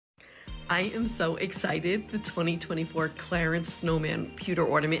I am so excited. The 2024 Clarence snowman pewter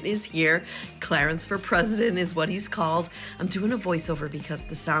ornament is here. Clarence for president is what he's called. I'm doing a voiceover because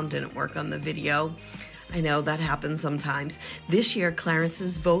the sound didn't work on the video. I know that happens sometimes. This year, Clarence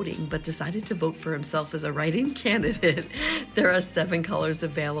is voting, but decided to vote for himself as a write-in candidate. There are 7 colors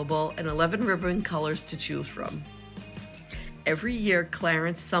available and 11 ribbon colors to choose from. Every year,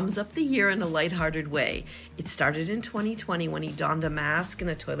 Clarence sums up the year in a lighthearted way. It started in 2020 when he donned a mask and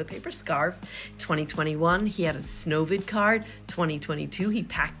a toilet paper scarf. 2021, he had a snowvid card. 2022, he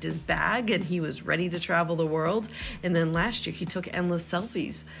packed his bag and he was ready to travel the world. And then last year, he took endless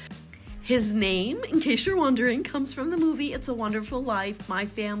selfies. His name, in case you're wondering, comes from the movie It's a Wonderful Life. My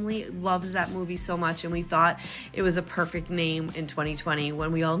family loves that movie so much, and we thought it was a perfect name in 2020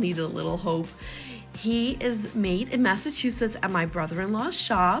 when we all needed a little hope. He is made in Massachusetts at my brother-in-law's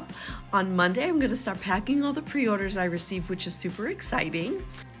shop. On Monday, I'm going to start packing all the pre-orders I received, which is super exciting.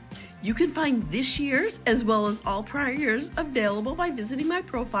 You can find this year's as well as all prior years available by visiting my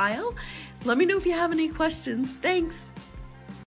profile. Let me know if you have any questions. Thanks.